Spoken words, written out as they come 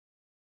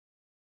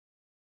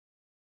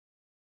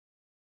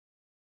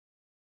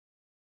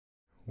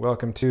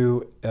Welcome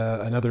to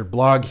another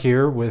blog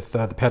here with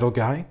the Pedal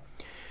Guy.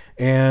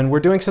 And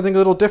we're doing something a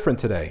little different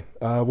today.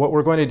 What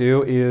we're going to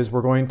do is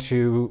we're going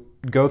to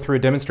go through a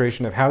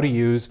demonstration of how to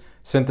use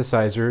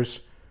synthesizers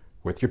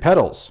with your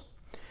pedals.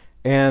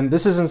 And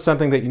this isn't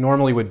something that you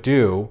normally would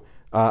do,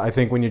 I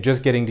think, when you're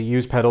just getting to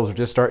use pedals or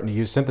just starting to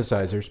use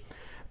synthesizers.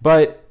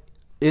 But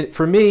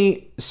for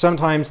me,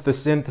 sometimes the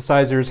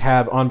synthesizers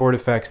have onboard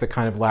effects that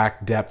kind of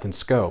lack depth and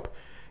scope.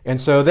 And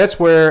so that's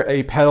where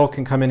a pedal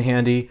can come in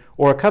handy,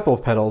 or a couple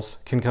of pedals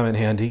can come in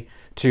handy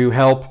to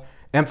help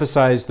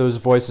emphasize those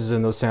voices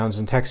and those sounds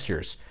and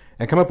textures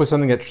and come up with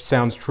something that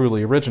sounds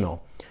truly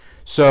original.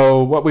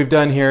 So what we've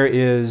done here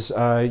is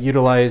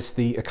utilize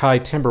the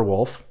Akai Timbre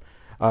Wolf,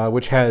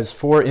 which has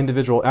 4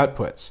 individual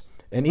outputs.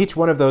 And each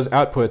one of those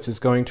outputs is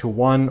going to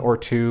 1 or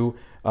 2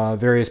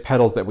 various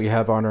pedals that we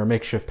have on our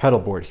makeshift pedal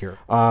board here.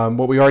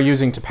 What we are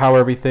using to power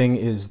everything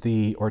is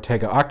the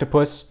Ortega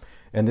Octopus,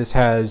 and this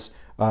has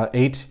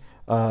 8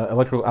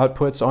 electrical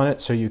outputs on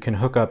it, so you can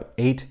hook up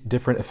 8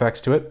 different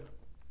effects to it.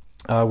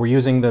 We're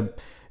using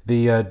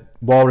the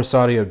Walrus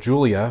Audio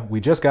Julia.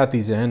 We just got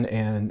these in,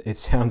 and it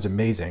sounds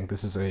amazing.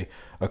 This is a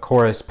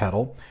chorus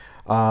pedal.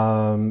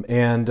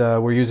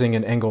 We're using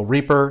an Angle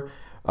Reaper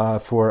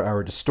for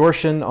our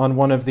distortion on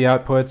one of the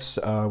outputs.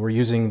 We're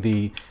using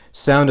the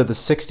Sound of the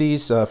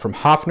 60s from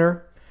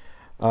Hofner,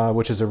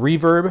 which is a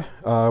reverb.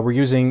 We're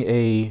using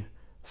a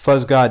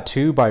Fuzz God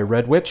 2 by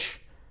Red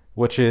Witch,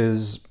 which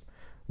is,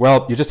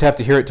 well, you just have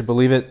to hear it to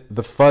believe it.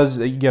 The fuzz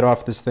that you get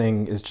off this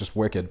thing is just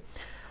wicked.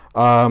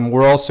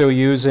 We're also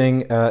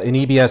using an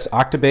EBS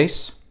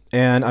Octabass,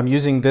 and I'm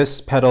using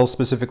this pedal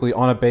specifically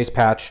on a bass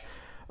patch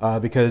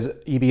because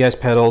EBS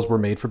pedals were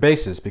made for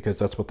basses, because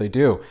that's what they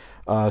do.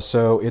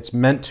 So it's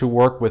meant to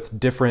work with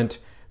different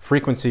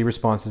frequency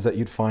responses that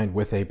you'd find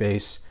with a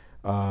bass,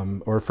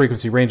 or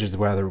frequency ranges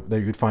rather,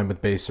 that you'd find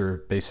with bass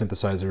or bass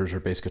synthesizers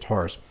or bass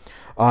guitars.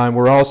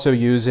 We're also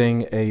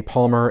using a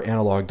Palmer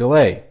analog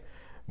delay,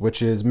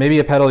 which is maybe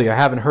a pedal you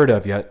haven't heard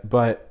of yet,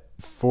 but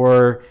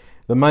for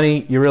the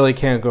money, you really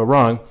can't go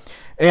wrong.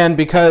 And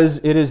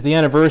because it is the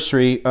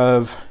anniversary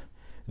of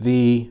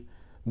the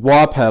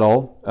wah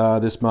pedal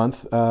this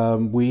month,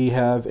 we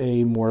have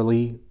a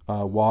Morley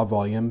wah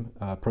volume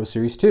Pro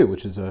Series 2,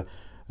 which is an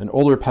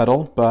older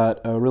pedal,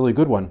 but a really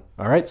good one.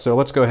 All right, so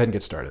let's go ahead and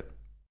get started.